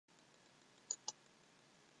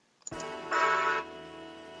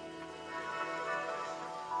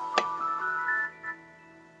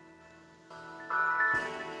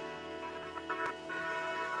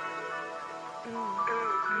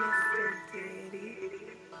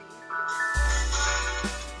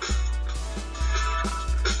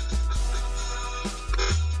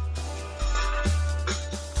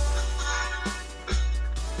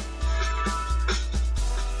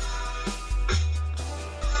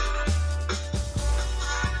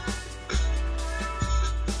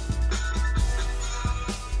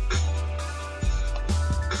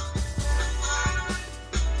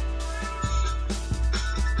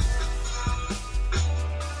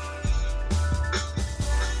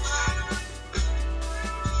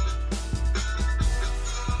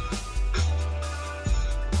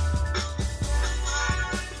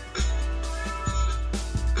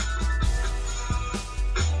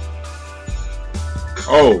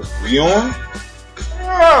Oh, we on?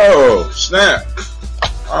 Oh, snap.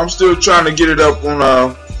 I'm still trying to get it up on,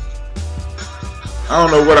 I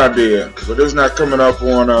don't know what I did, but it's not coming up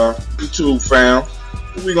on, YouTube, fam.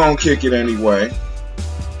 But we gonna kick it anyway.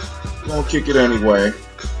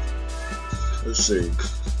 Let's see.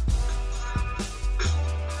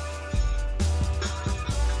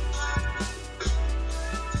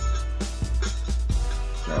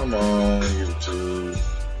 Come on, YouTube.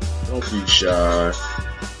 Don't be shy.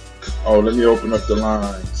 Oh, let me open up the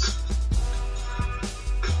lines.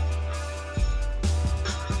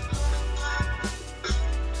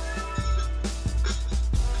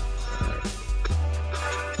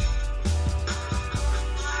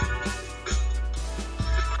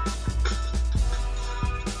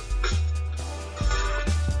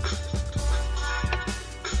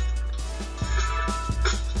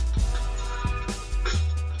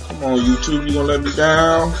 Come on, YouTube, you gonna let me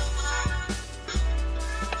down?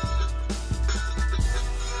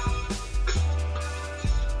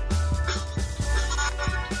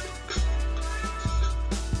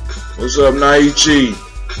 What's up, Naichi?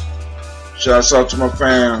 Shouts out to my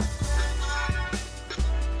fam.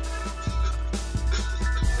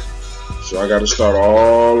 So I gotta start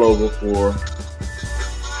all over for.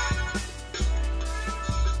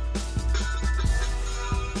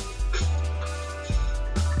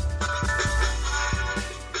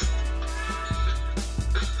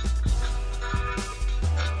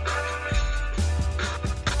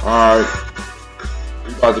 Alright.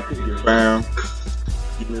 We about to pick it, fam.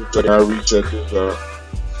 Give me a second, I'll reset this up.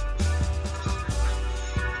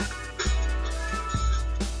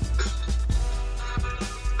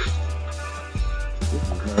 This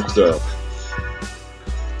is messed up.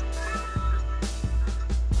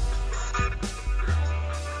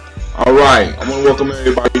 Alright, I want to welcome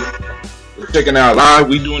everybody for checking out live.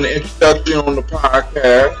 We doing the introduction on the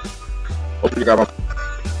podcast. Hope you got my.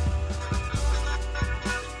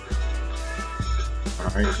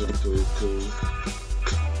 Alright, cool.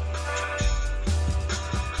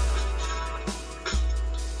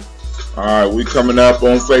 Alright, we coming up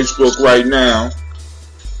on Facebook right now.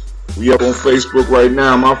 We up on Facebook right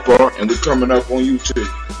now, my fault, and we coming up on YouTube.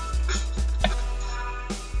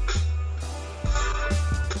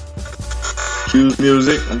 Choose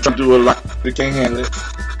music. I'm trying to do a lot. They can't handle it.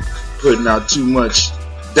 Putting out too much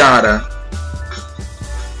data.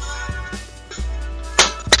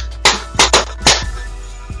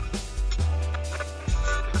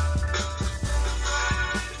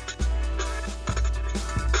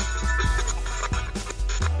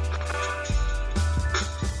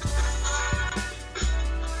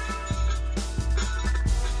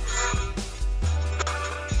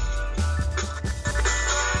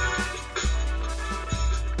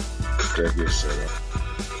 Get set up.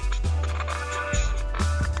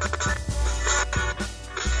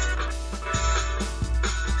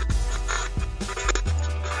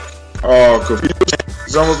 Oh, confused.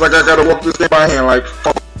 It's almost like I gotta walk this thing by hand. Like,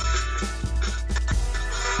 oh.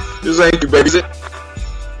 This ain't you, baby.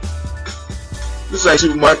 This ain't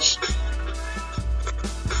too much.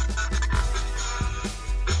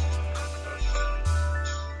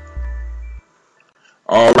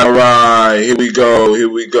 All right, here we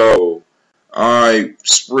go. Alright,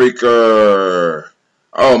 Spreaker.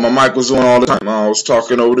 Oh, my mic was on all the time. I was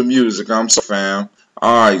talking over the music. I'm so fam.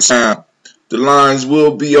 Alright, Sam. The lines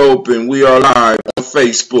will be open. We are live on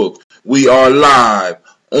Facebook. We are live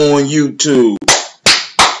on YouTube.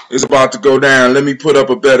 It's about to go down. Let me put up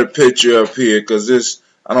a better picture up here, because this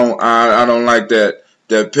I don't like that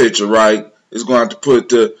picture, right? It's going to have to put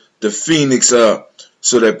the Phoenix up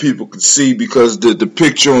so that people can see, because the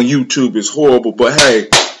picture on YouTube is horrible. But hey,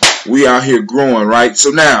 we out here growing, right?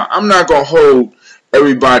 So now, I'm not going to hold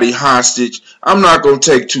everybody hostage. I'm not going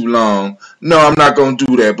to take too long. No, I'm not going to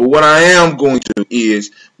do that. But what I am going to do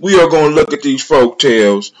is, we are going to look at these folk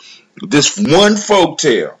tales. This one folk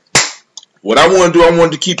tale. What I want to do, I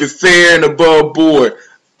want to keep it fair and above board.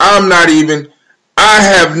 I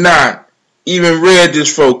have not even read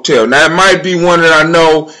this folk tale. Now, it might be one that I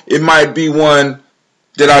know. It might be one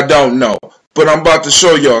that I don't know. But I'm about to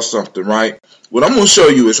show y'all something, right? What I'm going to show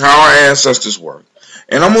you is how our ancestors work.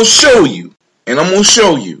 And I'm going to show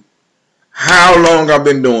you how long I've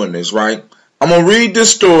been doing this, right? I'm going to read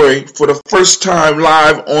this story for the first time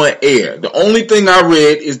live on air. The only thing I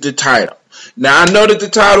read is the title. Now, I know that the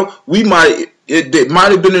title, it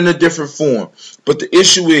might have been in a different form. But the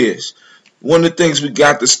issue is, one of the things we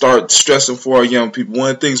got to start stressing for our young people,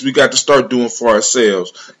 one of the things we got to start doing for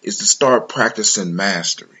ourselves is to start practicing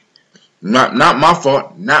mastery. Not my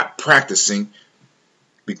fault, not practicing.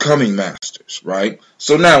 becoming masters, right?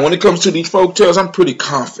 So now, when it comes to these folk tales, I'm pretty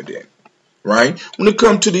confident, right? When it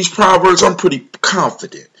comes to these proverbs, I'm pretty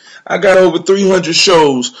confident. I got over 300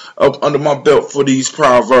 shows up under my belt for these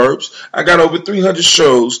proverbs. I got over 300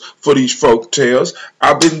 shows for these folk tales.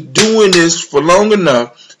 I've been doing this for long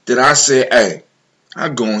enough that I said, hey, I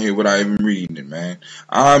go on here without even reading it, man.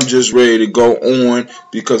 I'm just ready to go on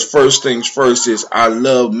because first things first is I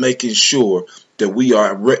love making sure that we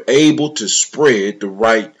are able to spread the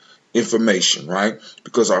right information, right?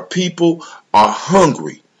 Because our people are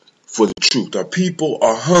hungry for the truth. Our people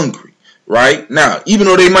are hungry, right? Now, even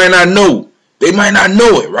though they might not know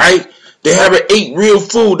it, right? They haven't ate real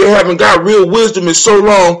food. They haven't got real wisdom in so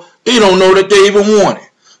long, they don't know that they even want it.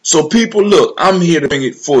 So people, look, I'm here to bring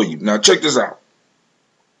it for you. Now, check this out.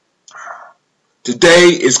 Today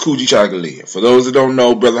is Gye-Nyame. For those that don't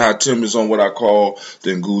know, Brother Hatim is on what I call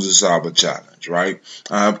the Nguza Saba Challenge, right?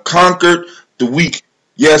 I've conquered the weak.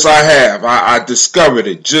 Yes, I have. I discovered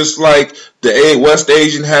it. Just like the West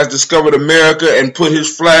Asian has discovered America and put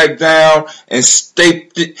his flag down and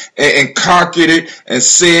staked it and conquered it and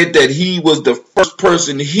said that he was the first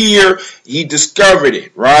person here. He discovered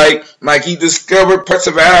it, right? Like he discovered parts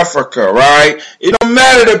of Africa, right? It don't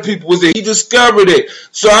matter that people was there. He discovered it.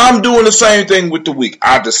 So I'm doing the same thing with the week.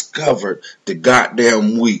 I discovered the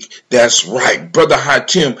goddamn week. That's right. Brother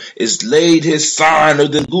Hatim has laid his sign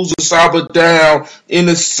of the Nguza Saba down in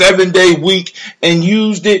the 7-day week and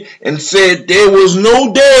used it and said there was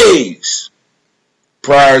no days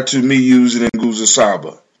prior to me using Nguza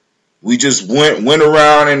Saba. We just went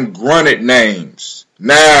around and grunted names.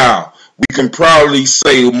 Now we can proudly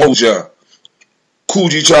say Umoja,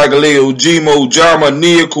 Kuji Chagaleo, Jimo, Jama,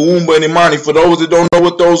 Nia, Kuumba, and Imani. For those that don't know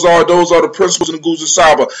what those are the principles in Nguza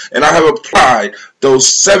Saba. And I have applied those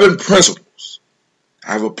 7 principles.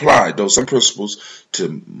 I've applied those 7 principles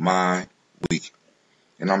to my week.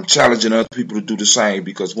 And I'm challenging other people to do the same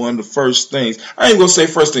because one of the first things, I ain't going to say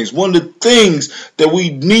first things, one of the things that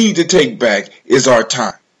we need to take back is our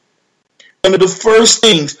time. One of the first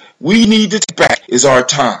things we need to take back is our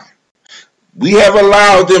time. We have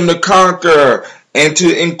allowed them to conquer and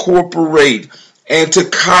to incorporate and to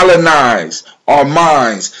colonize our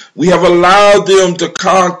minds. We have allowed them to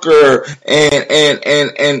conquer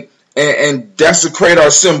and desecrate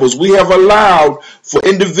our symbols. We have allowed for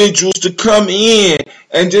individuals to come in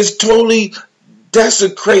and just totally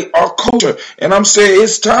desecrate our culture. And I'm saying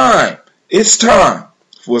it's time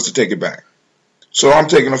for us to take it back. So I'm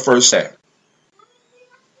taking the first step.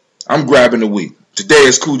 I'm grabbing the week. Today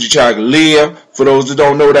is Gye-Nyame. For those that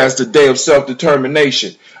don't know, that's the day of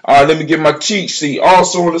self-determination. Let me get my cheat sheet.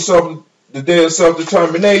 Also on the day of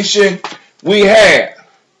self-determination, we have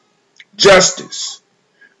justice,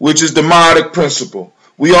 which is the Demotic principle.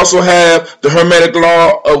 We also have the Hermetic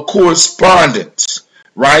law of correspondence,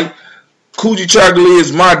 right? Gye-Nyame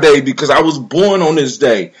is my day because I was born on this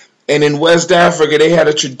day. And in West Africa, they had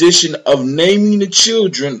a tradition of naming the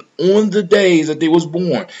children on the days that they was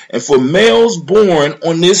born. And for males born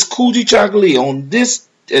on this Gye-Nyame, on this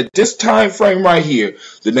at this time frame right here,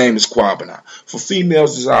 the name is Kwabena. For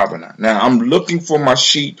females, it's Abena. Now, I'm looking for my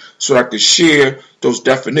sheet so I can share those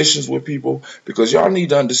definitions with people because y'all need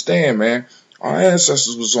to understand, man. Our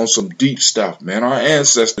ancestors was on some deep stuff, man. Our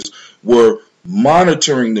ancestors were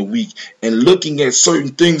monitoring the week and looking at certain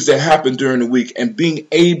things that happened during the week and being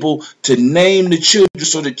able to name the children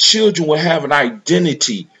so the children will have an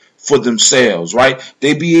identity for themselves, right?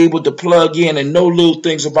 They be able to plug in and know little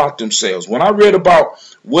things about themselves. When I read about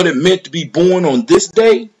what it meant to be born on this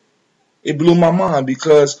day, it blew my mind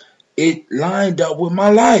because it lined up with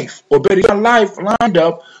my life, or better, my life lined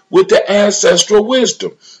up with the ancestral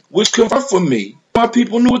wisdom, which confirmed for me my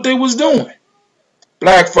people knew what they was doing.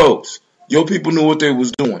 Black folks, your people knew what they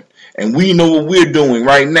was doing. And we know what we're doing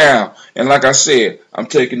right now. And like I said, I'm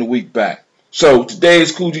taking the week back. So today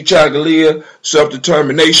is Gye-Nyame,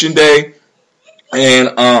 Self-Determination Day.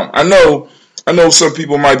 And I know some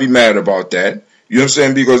people might be mad about that. You know what I'm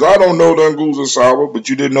saying? Because I don't know the Nguza Saba, but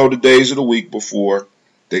you didn't know the days of the week before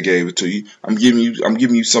they gave it to you. I'm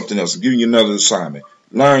giving you something else. I'm giving you another assignment.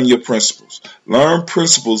 Learn your principles. Learn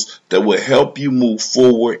principles that will help you move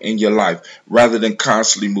forward in your life rather than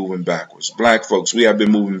constantly moving backwards. Black folks, we have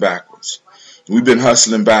been moving backwards. We've been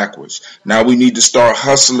hustling backwards. Now we need to start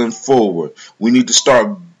hustling forward. We need to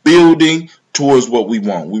start building towards what we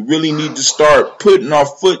want. We really need to start putting our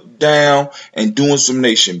foot down and doing some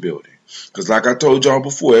nation building. Because like I told y'all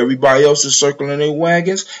before, everybody else is circling their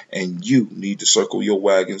wagons, and you need to circle your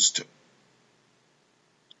wagons too.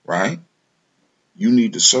 Right? You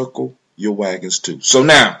need to circle your wagons too. So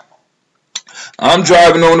now, I'm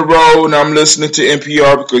driving on the road and I'm listening to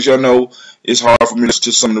NPR because y'all know it's hard for me to listen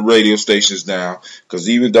to some of the radio stations now, because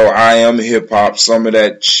even though I am hip hop, some of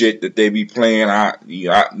that shit that they be playing,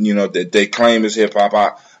 that they claim is hip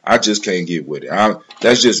hop, I just can't get with it.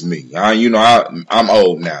 That's just me. I'm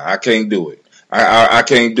old now. I can't do it. I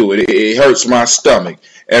can't do it. It hurts my stomach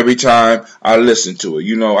every time I listen to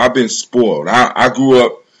it. I've been spoiled. I grew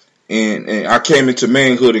up and I came into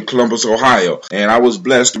manhood in Columbus, Ohio, and I was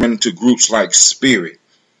blessed to run into groups like Spirit.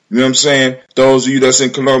 You know what I'm saying? Those of you that's in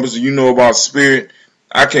Columbus and you know about Spirit,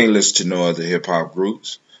 I can't listen to no other hip hop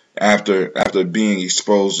groups after being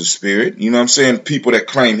exposed to Spirit. You know what I'm saying? People that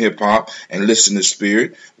claim hip hop and listen to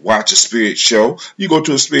Spirit, watch a Spirit show. You go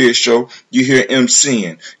to a Spirit show, you hear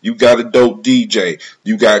MCing. You got a dope DJ.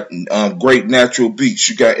 You got great natural beats.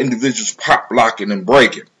 You got individuals pop locking and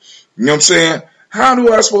breaking. You know what I'm saying? How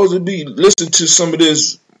do I supposed to be listening to some of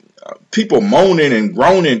this people moaning and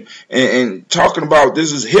groaning and talking about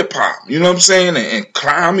this is hip hop? You know what I'm saying? And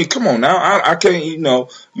climbing. Come on now. I can't.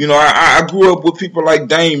 I grew up with people like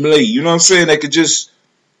Dame Lee. You know what I'm saying? They could just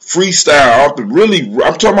freestyle off the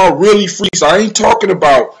I'm talking about really freestyle. I ain't talking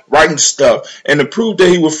about writing stuff. And to prove that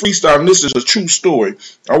he was freestyling, this is a true story.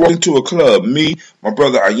 I walked into a club, me, my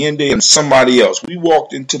brother Allende, and somebody else. We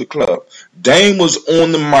walked into the club. Dame was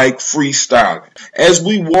on the mic freestyling. As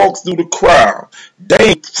we walked through the crowd,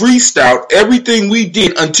 Dame freestyled everything we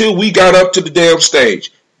did until we got up to the damn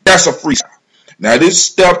stage. That's a freestyle. Now, this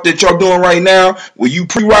stuff that y'all doing right now, where you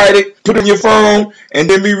pre-write it, put it on your phone, and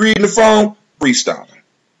then be reading the phone, freestyling.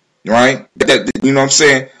 Right? You know what I'm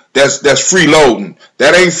saying? That's freeloading.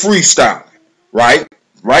 That ain't freestyling. Right?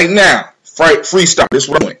 Right now, freestyle. This is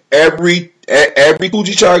what I'm doing. Every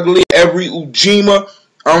Coochie Chocolate, every Ujima,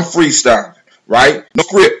 I'm freestyling. Right? No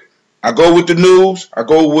script. I go with the news. I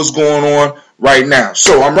go with what's going on right now.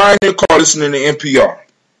 So I'm riding in the car listening to NPR.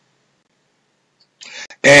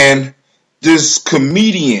 And this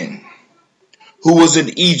comedian who was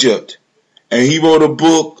in Egypt, and he wrote a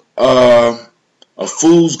book, A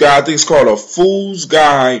Fool's Guide. I think it's called A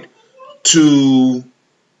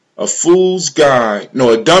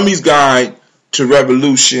Dummy's Guide to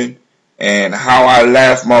Revolution, and how I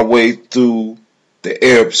laughed my way through the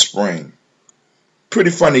Arab Spring.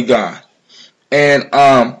 Pretty funny guy. And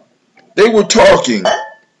they were talking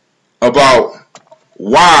about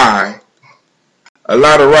why a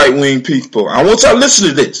lot of right-wing people, I want y'all to listen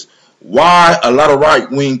to this, why a lot of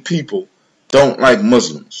right-wing people don't like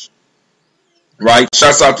Muslims. Right?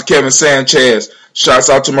 Shouts out to Kevin Sanchez. Shouts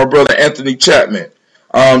out to my brother Anthony Chapman.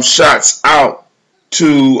 Shouts out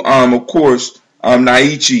to, of course,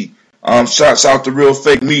 Naichi. Shouts out to Real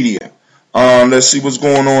Fake Media. Let's see what's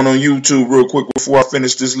going on YouTube real quick before I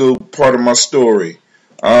finish this little part of my story.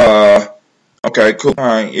 Okay, cool. All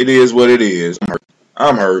right, it is what it is.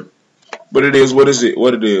 I'm hurt. But it is what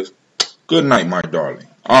it is. Good night, my darling.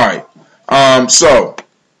 All right. So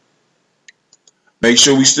make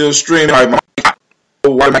sure we still stream.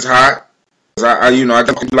 White is hot. I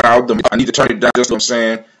got loud. I need to turn it down. Just what I'm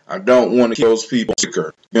saying. I don't want to kill those people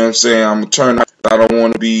sicker. You know what I'm saying? I'm gonna turn. I don't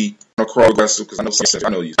want to be cross aggressive because I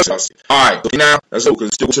know you. All right. So now let's go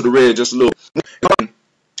because still to the red just a little.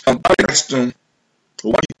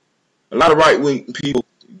 A lot of right wing people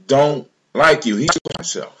don't like you. He took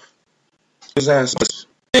himself. His ass.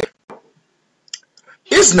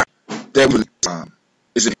 It's not that we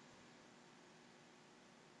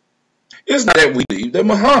It's not that we believe that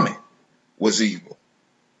Muhammad was evil.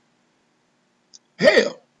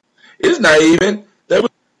 Hell, it's not even that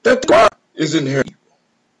the Quran is inherently evil.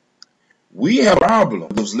 We have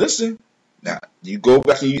problems. Listen, now you go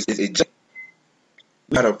back and use it.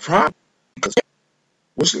 We had a problem because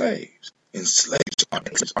we're slaves, and slaves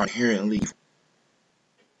are inherently evil.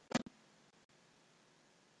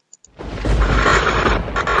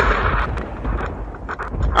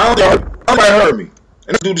 I don't know. Nobody heard me.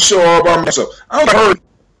 And I do the show all by myself. I don't heard me.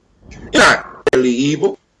 You're not really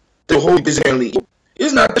evil. The Holy is inherently evil.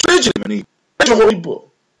 It's not legitimate evil. That's your holy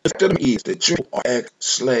book. The fact of the matter is that you are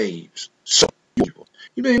ex-slaves. So evil.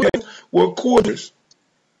 You mean were quarters.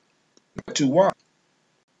 Not too wide.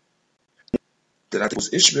 That I think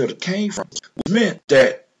was Ishmael that came from. Which meant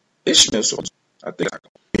that Ishmael, so I think I can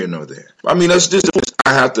hear no there. I mean, that's just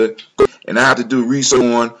I have to do research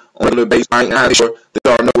on a little base. I ain't not sure that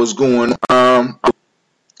y'all know what's going on.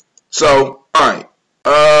 So, alright.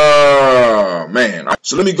 Man.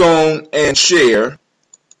 So let me go on and share.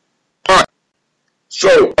 Alright.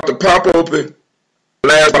 So, to pop open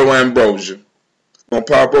last bottle of ambrosia. Gonna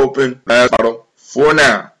pop open last bottle for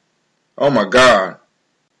now. Oh my God.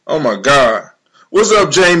 Oh my God. What's up,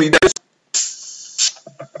 Jamie?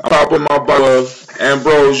 I'm popping my bottle of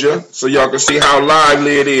ambrosia so y'all can see how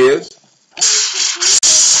lively it is.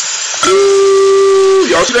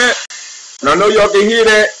 Y'all see that? And I know y'all can hear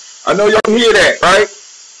that. I know y'all can hear that, right?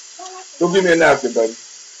 Go give me a napkin, baby.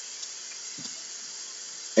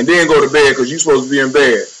 And then go to bed because you're supposed to be in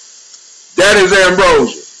bed. That is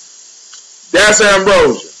ambrosia. That's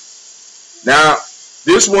ambrosia. Now,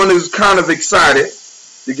 this one is kind of excited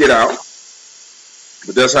to get out.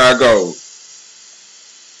 But that's how it goes.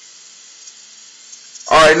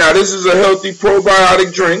 Alright, now this is a healthy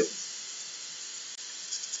probiotic drink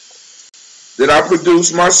that I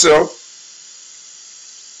produce myself.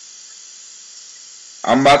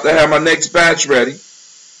 I'm about to have my next batch ready.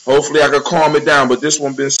 Hopefully I can calm it down, but this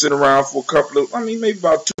one been sitting around for a couple of, maybe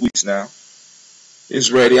about 2 weeks now.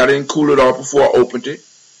 It's ready. I didn't cool it off before I opened it.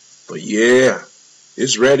 But yeah,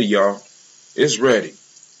 it's ready, y'all. It's ready.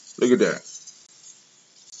 Look at that.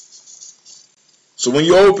 So when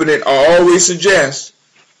you open it, I always suggest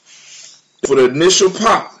for the initial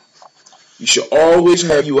pop, you should always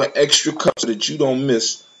have you an extra cup so that you don't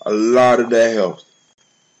miss a lot of that health.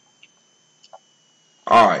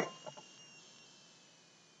 Alright.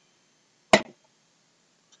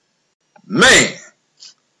 Man,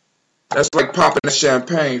 that's like popping that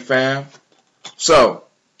champagne, fam. So,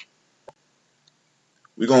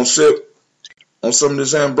 we're going to sip on some of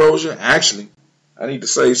this ambrosia. Actually, I need to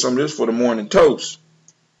save some of this for the morning toast.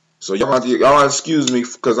 So y'all excuse me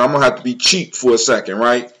because I'm going to have to be cheap for a second,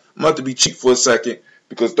 right? I'm going to have to be cheap for a second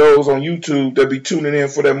because those on YouTube that be tuning in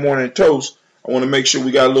for that morning toast, I want to make sure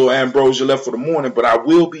we got a little ambrosia left for the morning. But I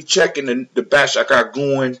will be checking the batch I got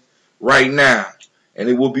going right now, and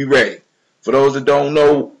it will be ready. For those that don't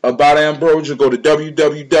know about ambrosia, go to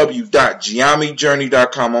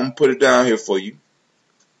www.gye-nyame.com. I'm going to put it down here for you.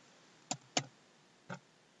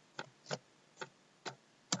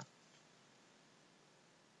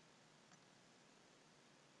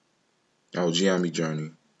 Oh,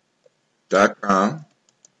 Gye-Nyame.com.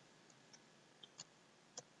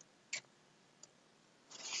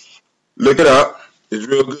 Look it up. It's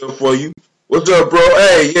real good for you. What's up, bro?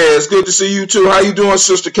 Hey, yeah, it's good to see you too. How you doing,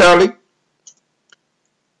 Sister Callie?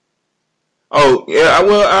 Oh, yeah,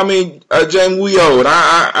 James, we old.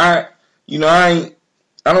 I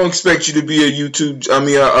don't expect you to be a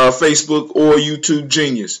Facebook or YouTube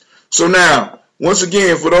genius. So now, once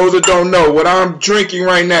again, for those that don't know, what I'm drinking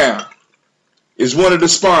right now is one of the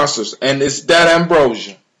sponsors, and it's that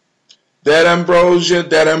ambrosia. That ambrosia.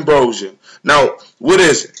 Now, what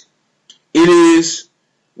is it? It is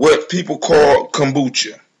what people call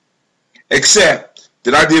kombucha. Except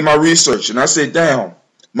that I did my research, and I said, damn,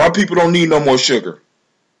 my people don't need no more sugar.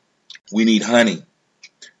 We need honey,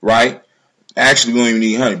 right? Actually, we don't even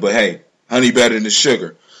need honey, but hey, honey better than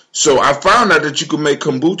sugar. So I found out that you can make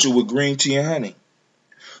kombucha with green tea and honey.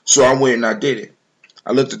 So I went and I did it.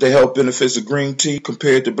 I looked at the health benefits of green tea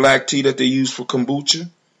compared to black tea that they use for kombucha.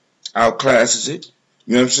 Outclasses it.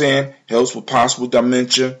 You know what I'm saying? Helps with possible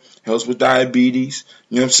dementia. Helps with diabetes.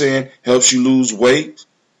 You know what I'm saying? Helps you lose weight.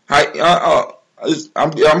 I'm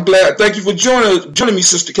glad. Thank you for joining me,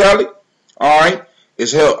 Sister Callie. All right,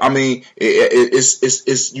 it's help.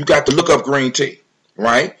 It's you got to look up green tea,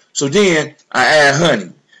 right? So then I add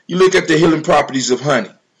honey. You look at the healing properties of honey.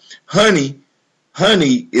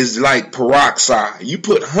 Honey is like peroxide. You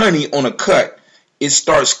put honey on a cut, it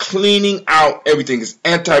starts cleaning out everything. It's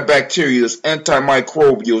antibacterial, it's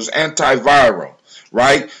antimicrobial, it's antiviral.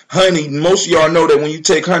 Right? Honey, most of y'all know that when you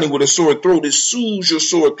take honey with a sore throat, it soothes your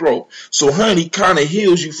sore throat. So honey kind of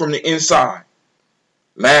heals you from the inside.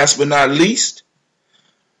 Last but not least,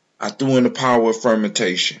 I threw in the power of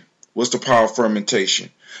fermentation. What's the power of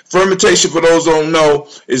fermentation? Fermentation, for those who don't know,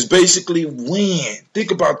 is basically when.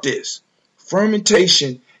 Think about this.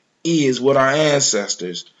 Fermentation is what our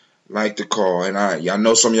ancestors like to call, and I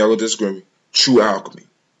know some of y'all will disagree with me, true alchemy.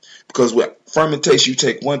 Because with fermentation, you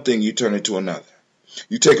take one thing, you turn it to another.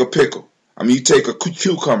 You take a pickle. You take a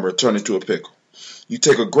cucumber, turn it to a pickle. You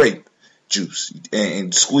take a grape juice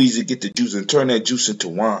and squeeze it, get the juice, and turn that juice into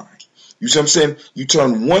wine. You see what I'm saying? You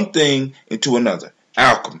turn one thing into another.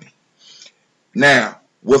 Alchemy. Now,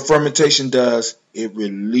 what fermentation does, it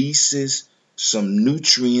releases some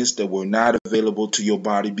nutrients that were not available to your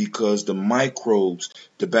body because the microbes,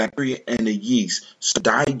 the bacteria, and the yeast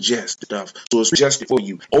digest stuff. So it's digested for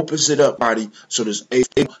you. Opens it up, body, so it's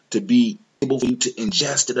able to be able for you to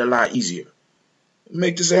ingest it a lot easier.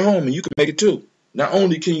 Make this at home and you can make it too. Not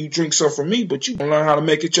only can you drink some from me, but you can learn how to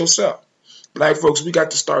make it yourself. Black folks, we got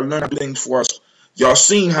to start learning things for us. Y'all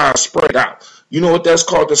seen how I spread out. You know what that's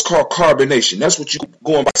called? That's called carbonation. That's what you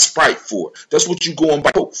going by Sprite for. That's what you going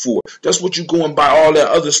by Coke for. That's what you going by all that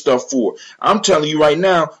other stuff for. I'm telling you right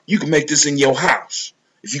now, you can make this in your house.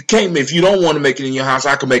 If you don't want to make it in your house,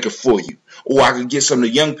 I can make it for you. Or I can get some of the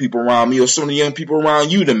young people around me or some of the young people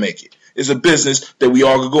around you to make it. It's a business that we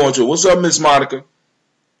all could go into. What's up, Miss Monica?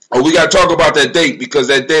 Oh, we got to talk about that date because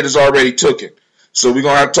that date is already taken. So we're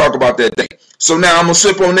going to have to talk about that date. So now I'm going to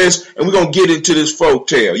sip on this and we're going to get into this folk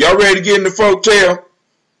tale. Y'all ready to get in the folk tale?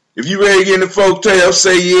 If you ready to get in the folk tale,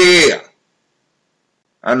 say yeah.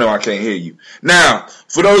 I know I can't hear you. Now,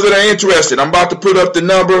 for those that are interested, I'm about to put up the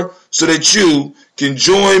number so that you can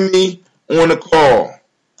join me on the call.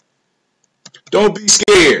 Don't be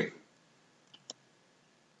scared.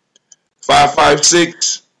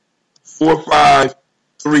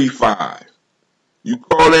 556-4535. You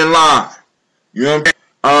call in live. You know what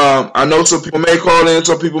I'm saying? I know some people may call in,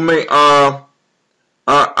 some people may I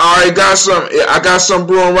got some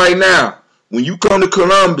brewing right now. When you come to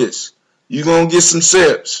Columbus, you're gonna get some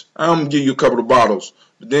sips. I'm gonna give you a couple of bottles.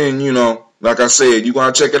 But then, like I said, you're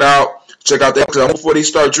gonna check it out. Check out before they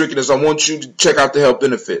start drinking this, I want you to check out the health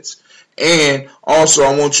benefits. And also,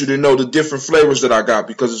 I want you to know the different flavors that I got,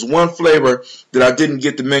 because there's one flavor that I didn't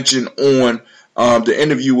get to mention on the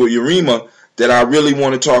interview with Urema that I really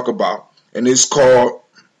want to talk about, and it's called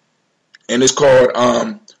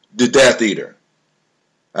the Death Eater.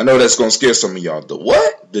 I know that's gonna scare some of y'all. The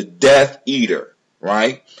what? The Death Eater,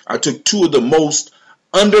 right? I took two of the most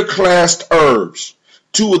underclassed herbs,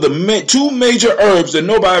 two major herbs that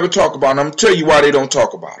nobody ever talk about, and I'm gonna tell you why they don't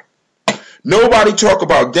talk about it. Nobody talk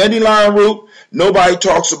about dandelion root. Nobody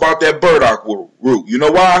talks about that burdock root. You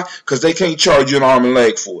know why? Because they can't charge you an arm and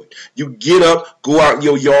leg for it. You get up, go out in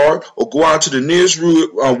your yard, or go out to the nearest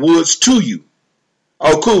woods to you.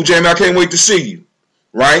 Oh, cool, Jamie, I can't wait to see you.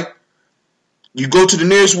 Right? You go to the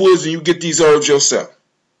nearest woods and you get these herbs yourself.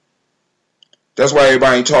 That's why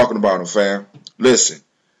everybody ain't talking about them, fam. Listen,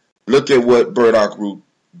 look at what burdock root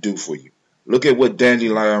do for you. Look at what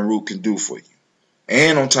dandelion root can do for you.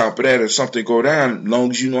 And on top of that, if something go down, as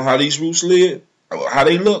long as you know how these roots live, or how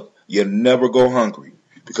they look, you'll never go hungry,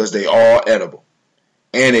 because they all edible.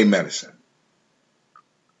 And they medicine.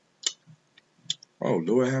 Oh,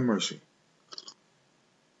 Lord have mercy.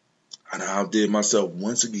 And I outdid myself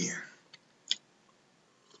once again.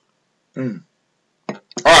 All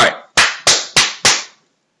right.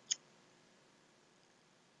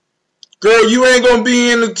 Girl, you ain't going to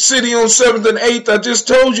be in the city on 7th and 8th. I just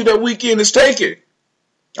told you that weekend is taken.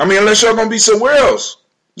 I mean, unless y'all going to be somewhere else.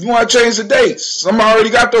 You want to change the dates. Some already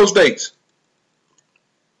got those dates.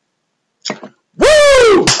 Woo!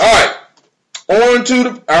 All right. On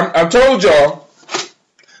to I told y'all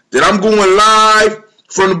that I'm going live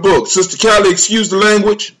from the book. Sister Callie, excuse the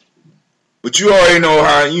language, but you already know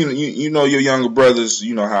how, you know your younger brothers,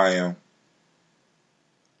 you know how I am.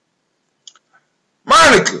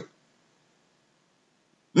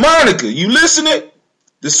 Monica, you listening?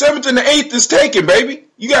 The 7th and the 8th is taken, baby.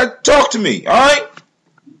 You got to talk to me, all right?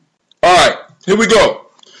 All right, here we go.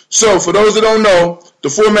 So, for those that don't know, the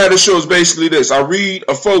format of the show is basically this. I read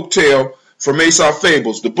a folk tale from Aesop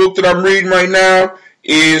Fables. The book that I'm reading right now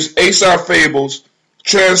is Aesop Fables,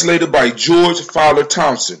 translated by George Fowler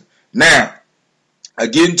Thompson. Now, I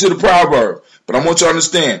get into the proverb, but I want you to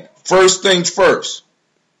understand, first things first.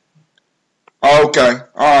 Okay,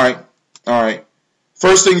 all right.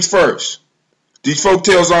 First things first. These folk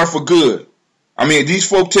tales aren't for good. I mean, these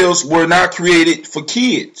folk tales were not created for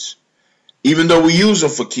kids, even though we use them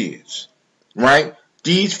for kids, right?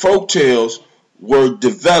 These folk tales were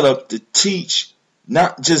developed to teach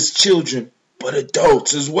not just children, but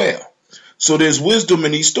adults as well. So there's wisdom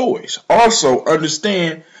in these stories. Also,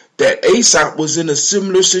 understand that Aesop was in a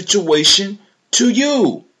similar situation to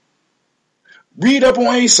you. Read up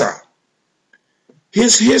on Aesop.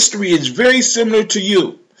 His history is very similar to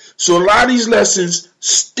you. So a lot of these lessons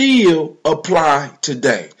still apply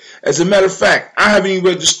today. As a matter of fact, I haven't even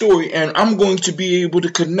read the story, and I'm going to be able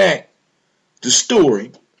to connect the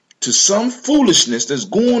story to some foolishness that's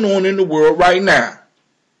going on in the world right now.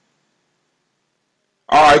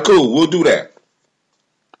 All right, cool. We'll do that.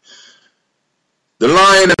 The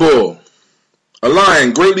Lion and Bull. A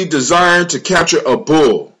lion greatly desiring to capture a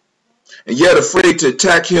bull, and yet afraid to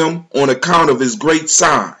attack him on account of his great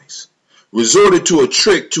size, resorted to a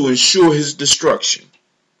trick to ensure his destruction.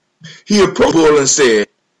 He approached the bull and said,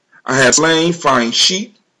 "I have slain fine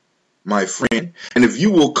sheep, my friend, and if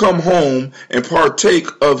you will come home and partake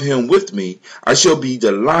of him with me, I shall be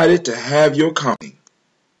delighted to have your company."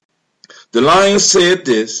 The lion said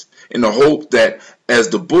this in the hope that as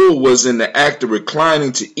the bull was in the act of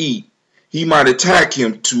reclining to eat, he might attack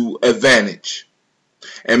him to advantage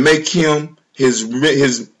and make his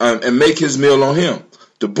meal on him.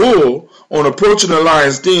 The bull, on approaching the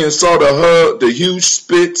lion's den, saw the huge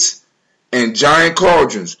spits and giant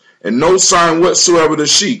cauldrons, and no sign whatsoever of the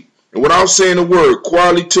sheep. And without saying a word,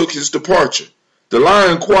 quietly took his departure. The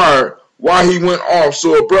lion inquired why he went off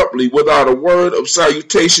so abruptly without a word of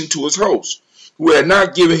salutation to his host, who had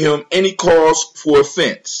not given him any cause for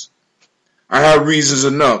offense. I have reasons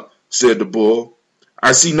enough, said the bull.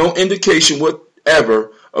 I see no indication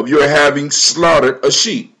whatever of your having slaughtered a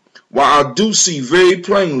sheep, while I do see very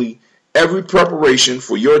plainly every preparation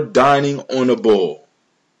for your dining on a bull.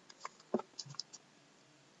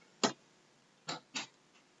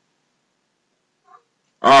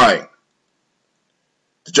 Alright.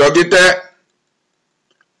 Did y'all get that?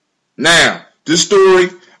 Now, this story,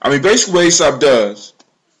 basically what Aesop does,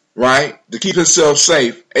 right, to keep himself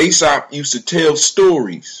safe, Aesop used to tell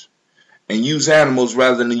stories and use animals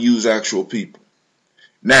rather than use actual people.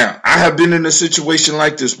 Now, I have been in a situation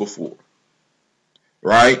like this before,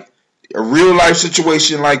 right? A real life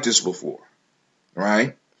situation like this before,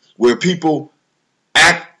 right? Where people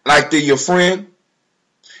act like they're your friend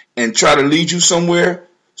and try to lead you somewhere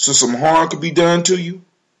so some harm could be done to you.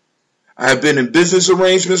 I have been in business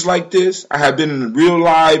arrangements like this. I have been in real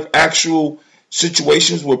life actual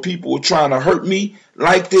situations where people were trying to hurt me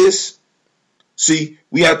like this. See,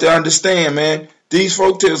 we have to understand, man, these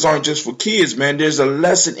folktales aren't just for kids, man. There's a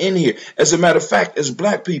lesson in here. As a matter of fact, as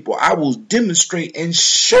black people, I will demonstrate and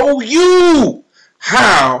show you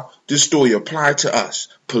how this story applied to us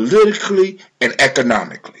politically and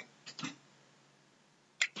economically.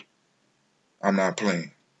 I'm not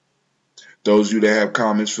playing. Those of you that have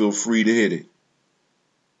comments, feel free to hit it.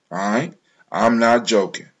 All right? I'm not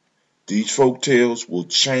joking. These folktales will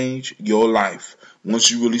change your life once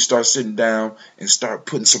you really start sitting down and start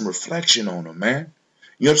putting some reflection on them, man.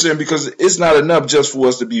 You know what I'm saying? Because it's not enough just for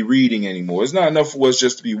us to be reading anymore. It's not enough for us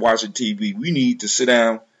just to be watching TV. We need to sit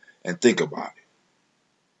down and think about it.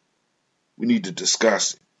 We need to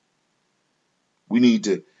discuss it. We need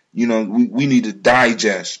to, we need to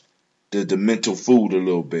digest the mental food a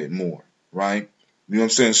little bit more, right? You know what I'm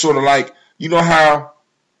saying? Sort of like, you know how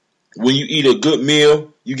when you eat a good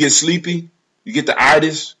meal, you get sleepy, you get the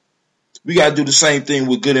itis. We got to do the same thing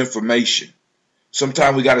with good information.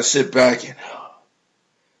 Sometimes we got to sit back and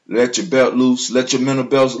let your belt loose, let your mental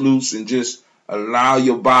belts loose, and just allow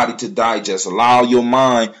your body to digest, allow your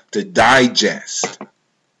mind to digest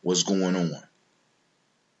what's going on.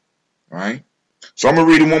 Right? So I'm going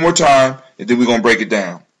to read it one more time, and then we're going to break it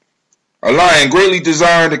down. A lion greatly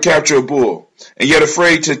desiring to capture a bull, and yet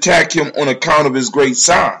afraid to attack him on account of his great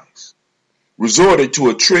size, resorted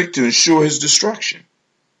to a trick to ensure his destruction.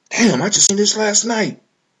 Damn, I just seen this last night.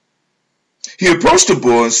 He approached the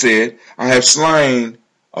bull and said, I have slain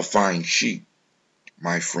a fine sheep,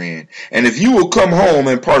 my friend, and if you will come home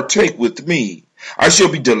and partake with me, I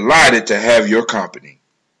shall be delighted to have your company.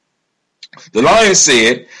 The lion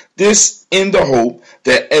said this in the hope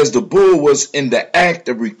that as the bull was in the act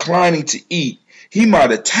of reclining to eat, he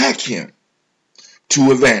might attack him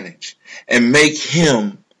to advantage and make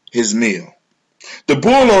him his meal. The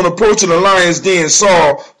bull, on approaching the lion's den,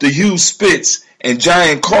 saw the huge spits and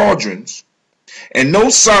giant cauldrons, and no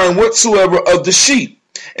sign whatsoever of the sheep,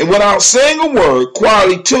 and without saying a word,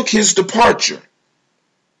 quietly took his departure.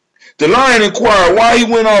 The lion inquired why he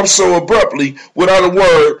went off so abruptly without a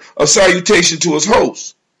word of salutation to his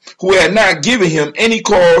host, who had not given him any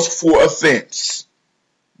cause for offense.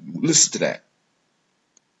 Listen to that.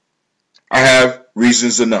 I have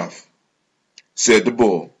reasons enough, said the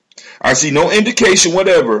bull. I see no indication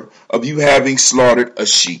whatever of you having slaughtered a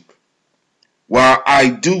sheep, while I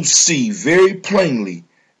do see very plainly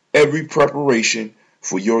every preparation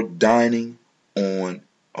for your dining on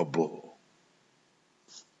a bull.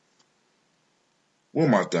 Where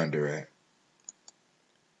my thunder at?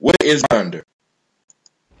 Where is thunder?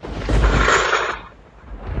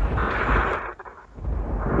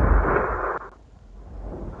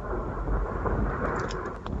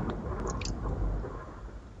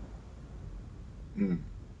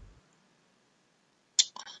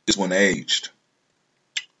 This one aged.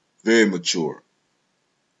 Very mature.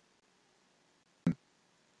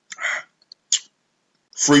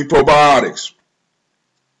 Free probiotics.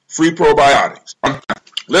 Free probiotics.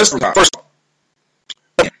 Let's start. First of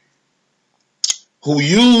all, who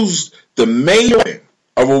used the major weapon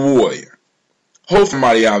of a warrior. Hope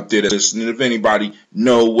somebody out there that's listening, if anybody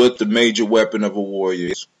know what the major weapon of a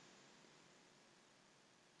warrior is.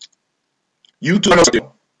 You two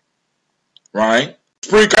know, right?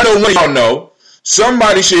 I don't want y'all know.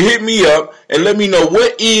 Somebody should hit me up and let me know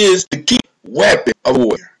what is the key weapon of a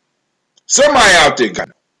warrior. Somebody out there got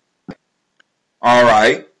it. All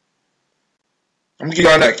right. I'm going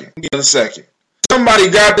to give y'all a second. Somebody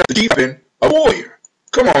got the key weapon of a warrior.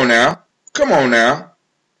 Come on now. Come on now.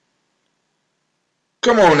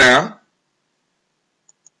 Come on now.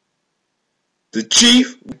 The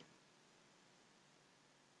chief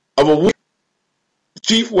of a warrior, the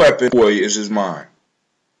chief weapon of a warrior is his mind.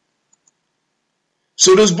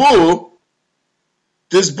 So this bull,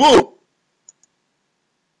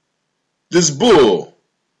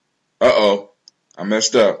 uh-oh, I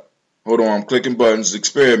messed up. Hold on, I'm clicking buttons,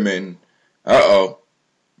 experimenting. Uh-oh,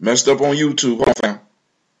 messed up on YouTube. Hold on, fam.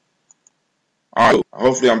 All right,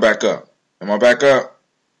 hopefully I'm back up. Am I back up?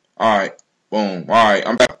 All right, boom. All right,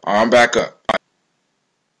 I'm back. I'm back up. Right.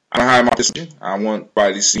 I don't have my decision. I want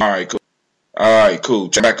everybody to see. All right, cool. All right, cool.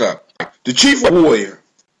 Check back up. The chief warrior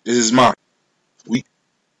is his mind. We,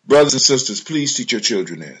 brothers and sisters, please teach your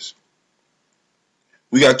children this.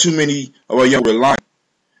 We got too many of our young relying.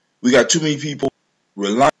 We got too many people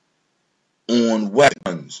relying on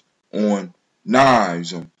weapons, on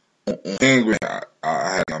knives, on hand grenades.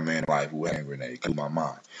 I had a man in life who had a hand grenade. Blew my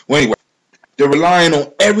mind. Well, anyway, they're relying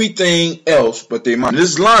on everything else but their mind.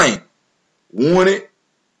 This lion wanted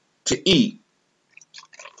to eat.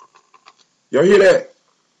 Y'all hear that?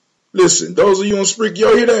 Listen, those of you on Spreak,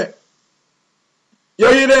 y'all hear that?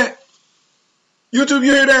 Y'all hear that? YouTube,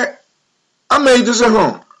 you hear that? I made this at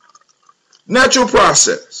home. Natural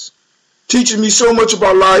process. Teaching me so much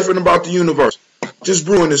about life and about the universe. Just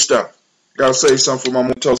brewing this stuff. Gotta say something for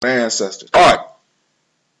my toast ancestors. Alright.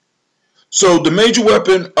 So the major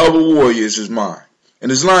weapon of a warrior is his mind. And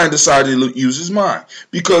this lion decided to use his mind.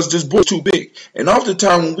 Because this bull is too big. And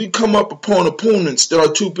oftentimes when we come up upon opponents that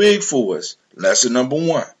are too big for us, lesson number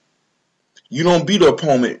one. You don't beat the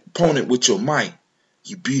opponent with your might.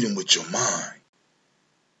 You beat him with your mind.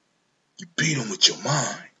 You beat him with your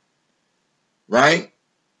mind. Right?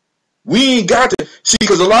 We ain't got to see,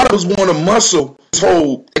 because a lot of us want to muscle this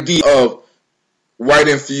whole idea of white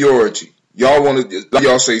inferiority. Y'all want to,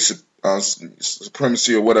 y'all say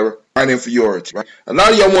supremacy or whatever, white inferiority, right? A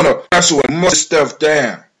lot of y'all want to muscle and muscle stuff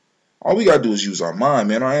down. All we gotta do is use our mind,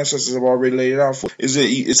 man. Our ancestors have already laid it out for us.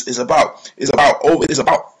 It's about.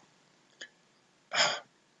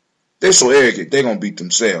 They're so arrogant, they're gonna beat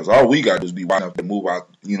themselves. All we gotta do is be wide enough to move out.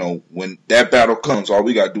 You know, when that battle comes, all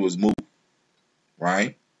we gotta do is move.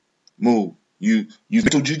 Right? Move. You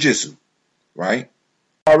mental jujitsu, right?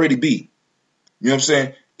 Already beat. You know what I'm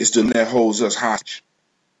saying? It's the that holds us hostage.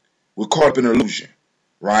 We're caught up in an illusion,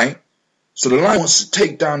 right? So the lion wants to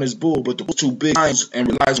take down this bull, but the bull's too big and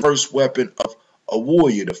relies on the first weapon of a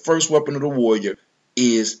warrior. The first weapon of the warrior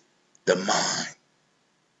is the mind.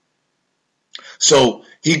 So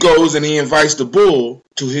he goes and he invites the bull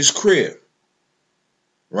to his crib,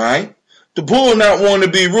 right? The bull, not wanting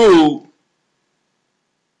to be rude,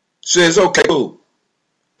 says, "Okay, cool.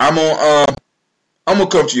 I'm gonna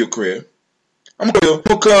come to your crib. I'm gonna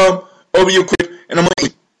come over your crib and I'm gonna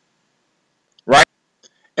eat." Right?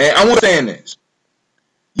 And I want to understand this.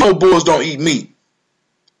 Your bulls don't eat meat.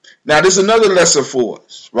 Now, there's another lesson for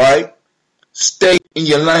us, right? Stay in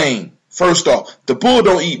your lane. First off, the bull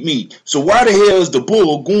don't eat meat. So why the hell is the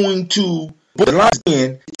bull going to put the lions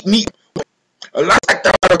in eat meat? A lot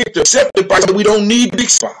of get accepted by we don't need big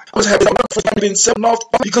spot. I was having been selling off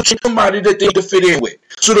because somebody that they need to fit in with.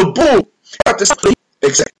 So the bull got to say,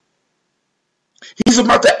 exactly. He's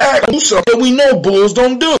about to act do something that we know bulls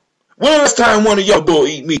don't do. When last time one of y'all bull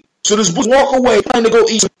eat meat? So this bull walk away trying to go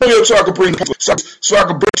eat some ribs so I can bring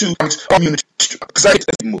two community because I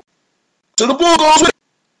get move. So the bull goes with it.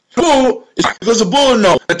 The bull is because the bull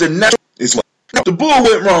knows that the natural is what. The bull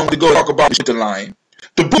went wrong to go talk about with the lion.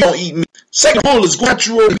 The bull don't eat meat. Second bull is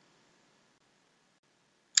natural.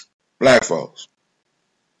 Black folks,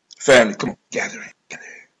 family, come on, gather in.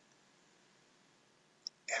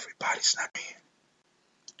 Everybody's not in.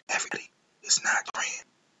 Everybody is not praying.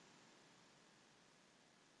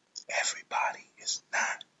 Everybody is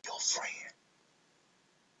not your friend.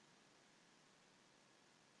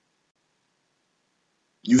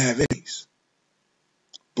 You have enemies.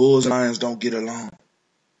 Bulls and lions don't get along.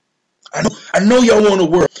 I know y'all want to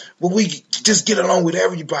work, but we just get along with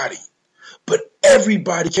everybody. But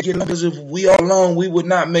everybody can't get along, because if we all alone, we would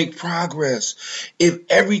not make progress. If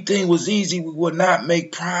everything was easy, we would not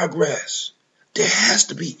make progress. There has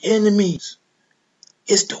to be enemies.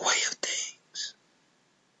 It's the way of things.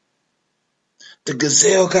 The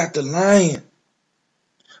gazelle got the lion.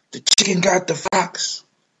 The chicken got the fox.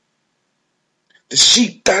 The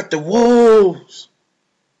sheep got the wolves.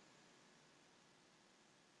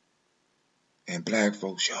 And black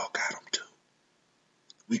folks, y'all got them too.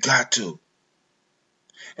 We got to.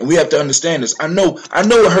 And we have to understand this. I know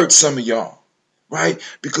it hurts some of y'all, right?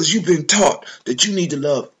 Because you've been taught that you need to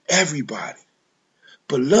love everybody.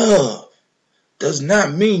 But love does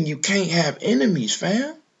not mean you can't have enemies,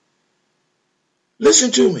 fam.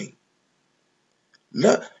 Listen to me.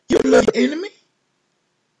 You love your enemy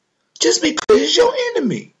just because it's your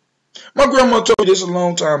enemy. My grandma told me this a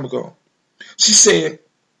long time ago. She said,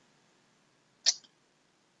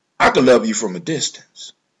 I can love you from a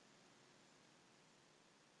distance.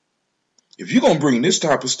 If you're going to bring this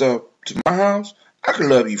type of stuff to my house, I can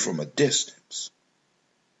love you from a distance.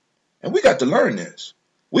 And we got to learn this.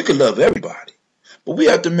 We can love everybody, but we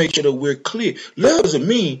have to make sure that we're clear. Love doesn't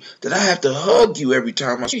mean that I have to hug you every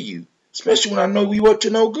time I see you, especially when I know you up to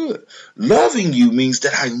no good. Loving you means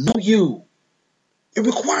that I know you. It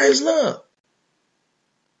requires love.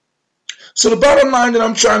 So the bottom line that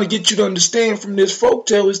I'm trying to get you to understand from this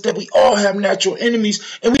folktale is that we all have natural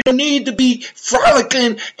enemies, and we don't need to be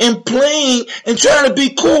frolicking and playing and trying to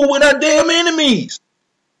be cool with our damn enemies.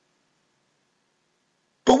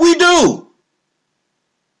 But we do.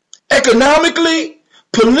 Economically,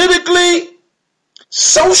 politically,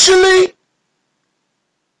 socially,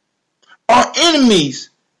 our enemies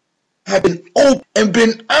have been open and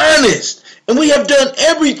been honest, and we have done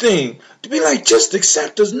everything to be like, just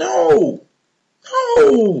accept us. No.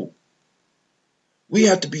 We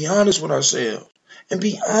have to be honest with ourselves and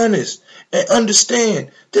be honest and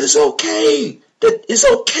understand that it's okay. That it's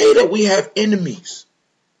okay that we have enemies.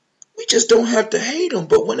 We just don't have to hate them.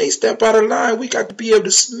 But when they step out of line, we got to be able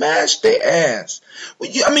to smash their ass.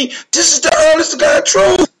 This is the honest to God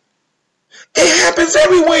truth. It happens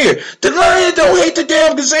everywhere. The lion don't hate the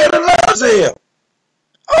damn gazelle. The lion gazelle.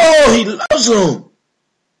 Oh, he loves them.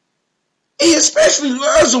 He especially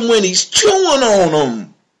loves them when he's chewing on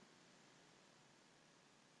them.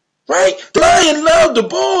 Right? The lion loved the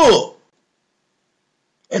bull.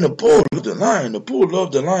 And the bull loved the lion. The bull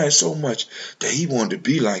loved the lion so much that he wanted to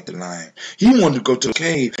be like the lion. He wanted to go to the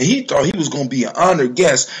cave, and he thought he was going to be an honored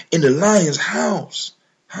guest in the lion's house.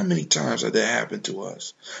 How many times has that happened to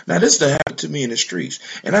us? Now, this done happened to me in the streets,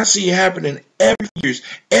 and I see it happening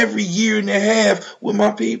every year and a half with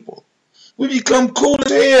my people. We become cool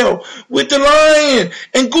as hell with the lion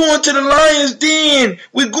and going to the lion's den.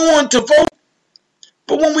 We're going to vote.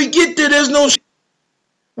 But when we get there, there's no shit.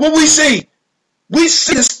 What we see? We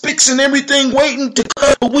see the spicks and everything waiting to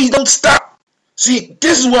cut, but we don't stop. See,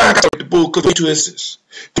 this is why I got the bull, because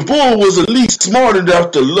the bull was at least smart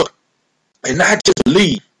enough to look and not just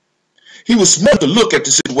leave. He was smart to look at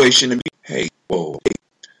the situation and be, hey, whoa,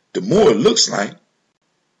 the more it looks like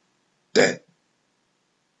that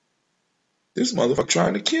this motherfucker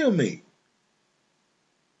trying to kill me.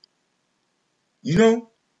 You know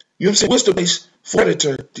what I'm saying? What's the base for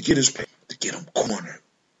predator to get his prey, to get him cornered?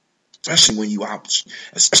 Especially when you out,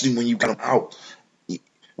 especially when you got him out. You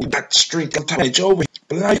got the strength sometimes over.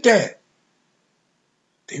 But like that,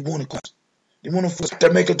 they want to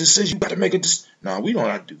make a decision. You got to make a decision. No, we don't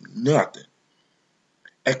have to do nothing.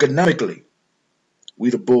 Economically, we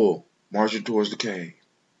the bull marching towards the cave.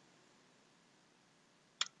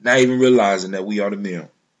 Not even realizing that we are the meal.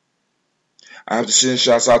 I have to send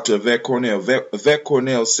shouts out to Yvette Cornell. Yvette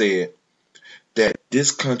Cornell said that this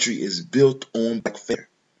country is built on black fear.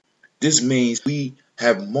 This means we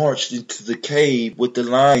have marched into the cave with the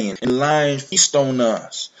lion, and the lion feast on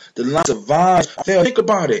us. The lion survives. Think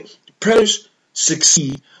about it. The predators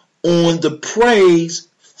succeed on the prey's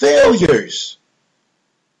failures.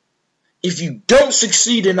 If you don't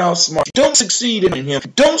succeed in outsmart, you don't succeed in him, you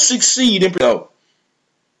don't succeed in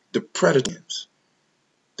the predators.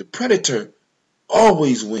 The predator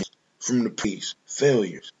always wins from the prey's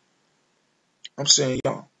failures. I'm saying,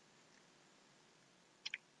 y'all,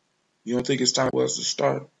 you don't think it's time for us to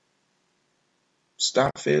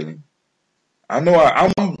stop failing? I know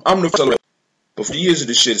I'm the first, but for years of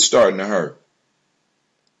this shit is starting to hurt.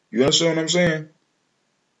 You understand what I'm saying?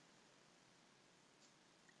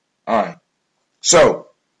 Alright. So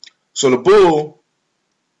the bull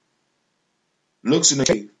looks in the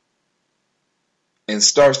cave and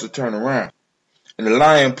starts to turn around. And the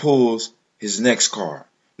lion pulls his next card.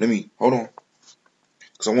 Hold on.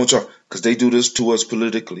 Because they do this to us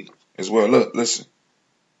politically as well. Look, listen.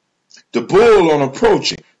 The bull, on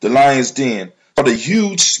approaching the lion's den, saw the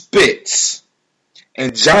huge spits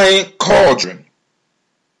and giant cauldron,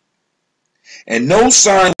 and no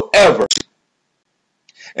sign whatever.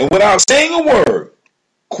 And without saying a word,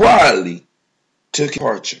 quietly took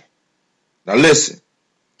departure. Now listen,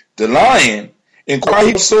 the lion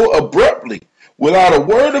inquired so abruptly, without a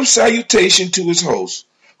word of salutation to his host,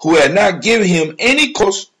 who had not given him any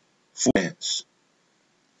cause for offense.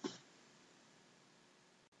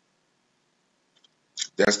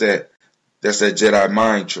 That's that Jedi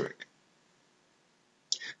mind trick.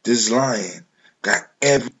 This lion got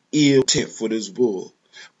every ill intent for this bull,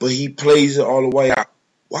 but he plays it all the way out.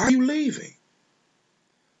 Why are you leaving?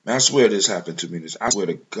 Man, I swear this happened to me. I swear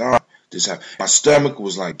to God this happened. My stomach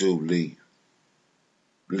was like, dude, leave.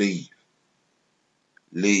 Leave.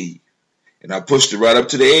 Leave. And I pushed it right up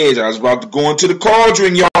to the edge. I was about to go into the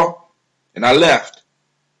cauldron, y'all. And I left.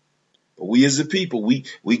 But we as a people, we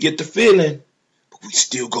get the feeling, but we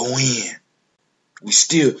still go in. We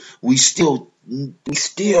still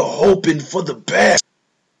hoping for the best.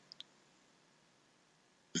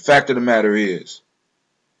 The fact of the matter is,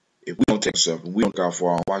 if we don't take something, we don't got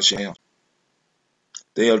for our wash your hands.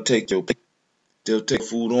 They'll take your plate. They'll take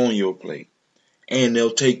food on your plate. And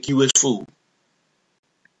they'll take you as food.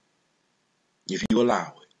 If you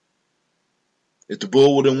allow it. If the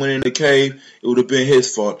bull would have went in the cave, it would have been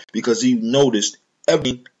his fault because he noticed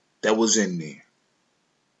everything that was in there.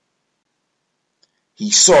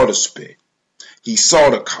 He saw the spit. He saw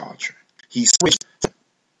the cauldron. He saw it.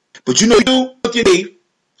 But you know, you look at me,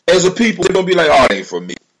 as a people, they're going to be like, oh, it ain't for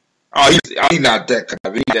me. Oh, he's not that kind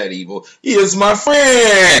of, he's that evil. He is my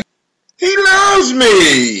friend. He loves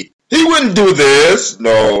me. He wouldn't do this.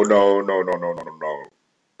 No.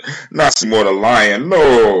 Not some more the lion.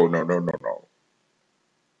 No.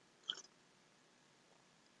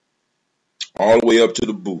 All the way up to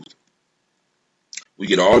the booth. We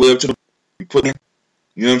get all the way up to the booth. We put in,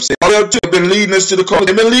 you know what I'm saying? All the way up to they've been leading us to the car.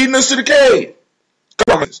 They've been leading us to the cave.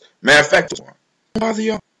 Come on. Matter of fact, don't bother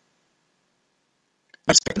y'all.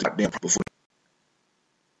 Before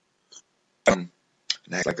and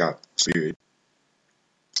act like I spirit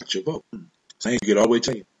at your boat. So I ain't get all the way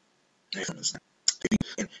to you.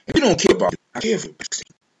 And if you don't care about it, I care for it.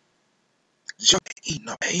 Y'all eating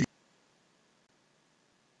up baby.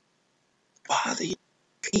 Bother you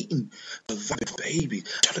eating the vibe baby.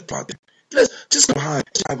 Try to talk. Let's just go behind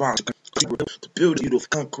the building, you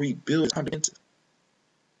concrete building underneath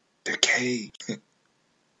the cave.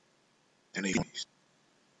 And they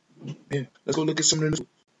yeah, let's go look at some of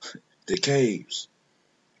the caves.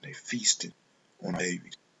 They feasted on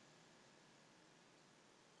babies.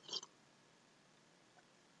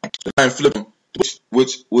 The lion flip them,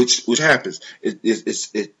 which happens.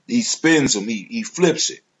 He spins them. He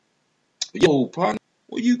flips it. Yo, partner,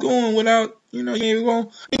 where you going without? You know, you ain't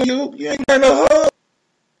going. You ain't got no hug.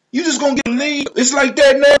 You just gonna get a lead. It's like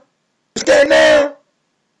that now. It's that now.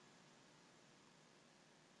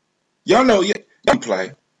 Y'all know. Y'all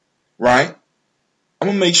play, right? I'm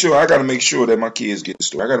gonna make sure. I gotta make sure that my kids get the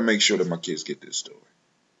story. I gotta make sure that my kids get this story,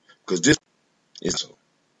 because this is so.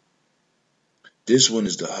 This one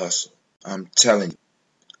is the hustle. I'm telling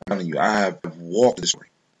you, I have walked this story,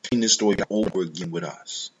 seen this story over again with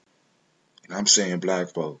us. And I'm saying, black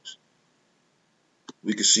folks,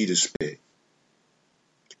 we can see the spit.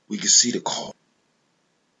 We can see the call.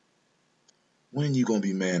 When you gonna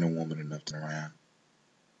be man and woman enough to around?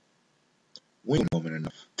 When woman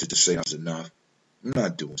enough to say that's enough? I'm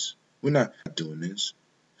not doing this. We're not doing this.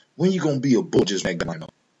 When you gonna be a bull just like that?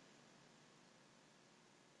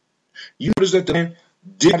 You notice that the man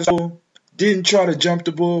didn't try to jump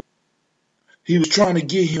the bull. He was trying to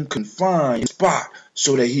get him confined in a spot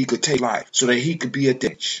so that he could take life, so that he could be a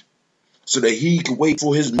ditch, so that he could wait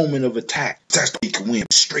for his moment of attack. That's he could win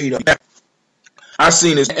straight up. I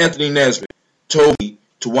seen this. Anthony Nesbitt told me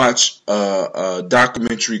to watch a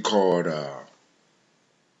documentary called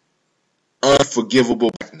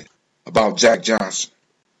Unforgivable Blackness about Jack Johnson.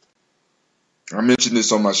 I mentioned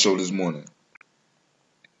this on my show this morning.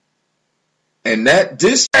 And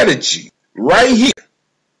this strategy right here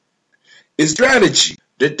is strategy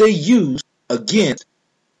that they use against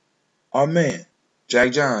our man,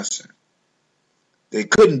 Jack Johnson. They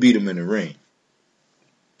couldn't beat him in the ring.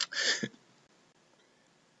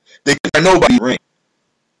 They couldn't have nobody in the ring.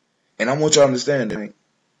 And I want y'all to understand that.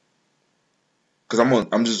 Because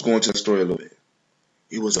I'm just going to the story a little bit.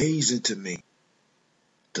 It was amazing to me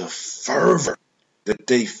the fervor that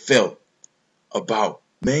they felt about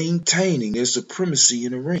maintaining their supremacy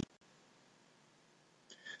in the ring.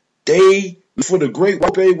 They, for the great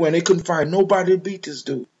white baby, when they couldn't find nobody to beat this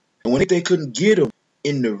dude, and when they couldn't get him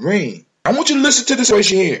in the ring, I want you to listen to this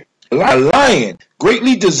situation here. A lion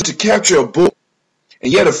greatly desired to capture a bull,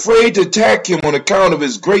 and yet afraid to attack him on account of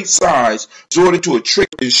his great size, resorted to a trick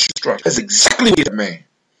in his structure. That's exactly what it, man.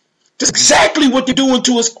 That's exactly what they're doing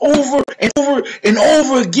to us over and over and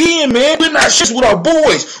over again, man. We're not sharing with our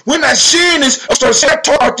boys. We're not sharing this. I start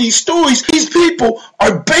talking about these stories. These people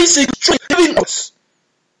are basically tricking us.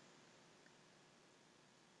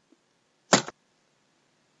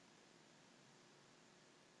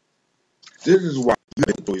 This is why you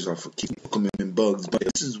make stories are for keeping coming bugs. But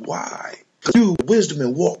this is why. Because you wisdom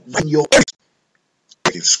and walk in your earth.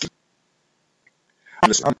 skin.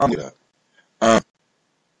 Listen, I'm get up.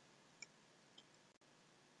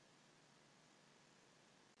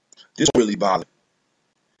 This really bothered.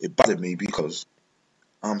 It bothered me because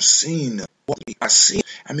I'm seeing what I see.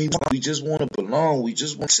 I mean, we just want to belong. We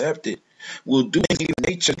just want to accept it. We'll do anything in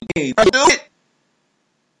nature today. Don't do it.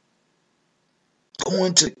 Go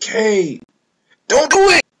into the cave. Don't do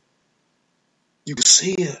it. You can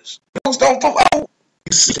see us. Don't go out. You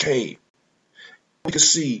can see the cave. We can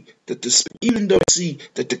see that even though we see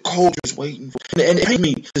that the culture is waiting for, and it hate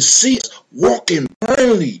me to see us walking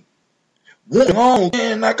blindly, walking on.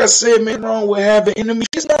 And like I said, man, wrong with having enemies.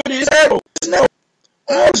 It's not it is. It's not.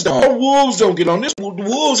 All wolves don't get on this. The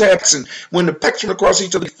wolves happen when the packs run across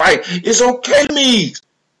each other fight. It's okay to me.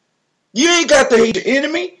 You ain't got to hate your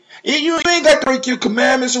enemy. You ain't got to break your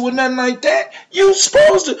commandments or nothing like that. You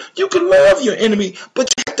supposed to. You can love your enemy,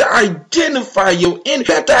 but you have to identify your enemy.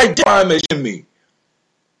 You have to identify him as enemy.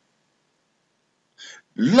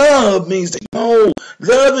 Love means that you know.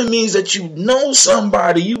 Loving means that you know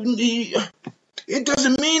somebody. It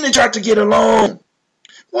doesn't mean that you have to get along.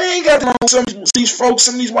 We ain't got to get along with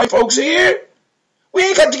some of these white folks here. We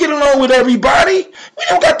ain't got to get along with everybody. We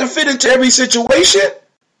don't got to fit into every situation.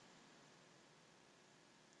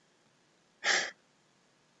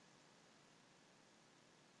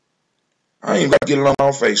 I ain't got to get along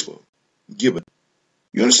on Facebook. Give it.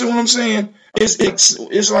 You understand what I'm saying?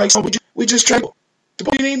 It's like we just try. The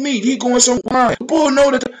boy ain't meat. He going somewhere. The boy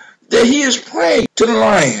know that he is prey to the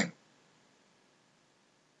lion,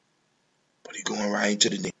 but he going right into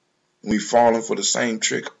the net. We falling for the same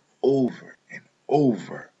trick over and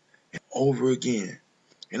over and over again.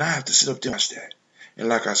 And I have to sit up there and watch that. And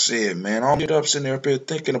like I said, man, I'll get up sitting there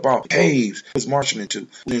thinking about caves was marching into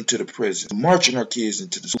the prison, marching our kids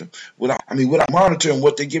into the system without monitoring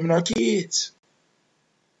what they're giving our kids.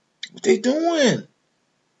 What they doing?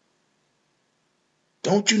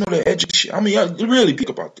 Don't you know the education? I mean, really think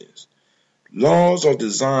about this. Laws are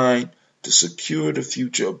designed to secure the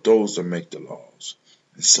future of those that make the laws.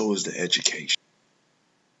 And so is the education.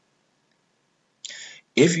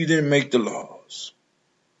 If you didn't make the laws,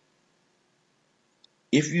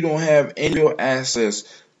 if you don't have any real access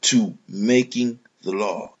to making the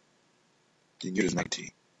law, then you're just 19.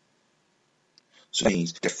 So that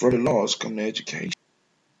means that further laws come to education.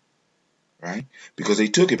 Right? Because they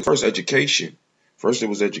took it first education. First it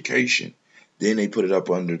was education. Then they put it up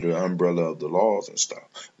under the umbrella of the laws and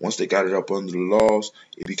stuff. Once they got it up under the laws,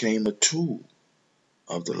 it became a tool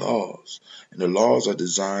of the laws. And the laws are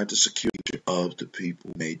designed to secure the future of the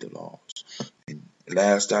people who made the laws. And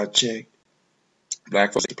last I checked,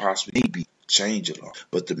 black folks could possibly be change the law.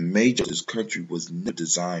 But the major of this country was never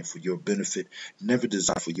designed for your benefit, never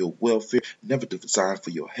designed for your welfare, never designed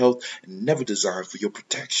for your health, and never designed for your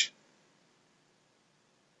protection.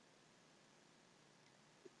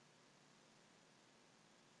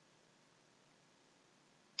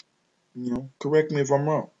 You know, correct me if I'm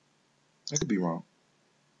wrong. I could be wrong.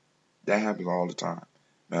 That happens all the time.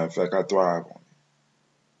 Matter of fact, I thrive on it.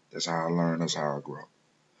 That's how I learn. That's how I grow.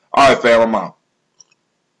 All right, fam, I'm out.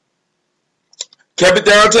 Kept it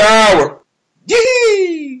down to an hour.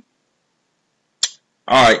 Yee!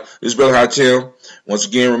 All right, this is Brother Hatim. Once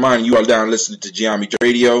again, reminding you all down listening to Gye-Nyame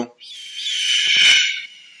Radio.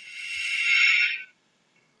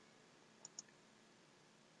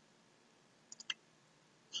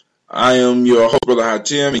 I am your host, Brother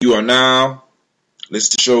Hatim, and you are now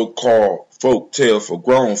listening to a show called Folk Tale for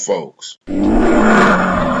Grown Folks,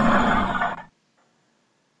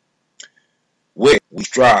 where we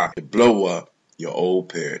strive to blow up your old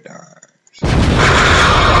paradigms.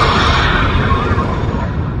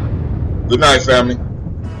 Good night, family.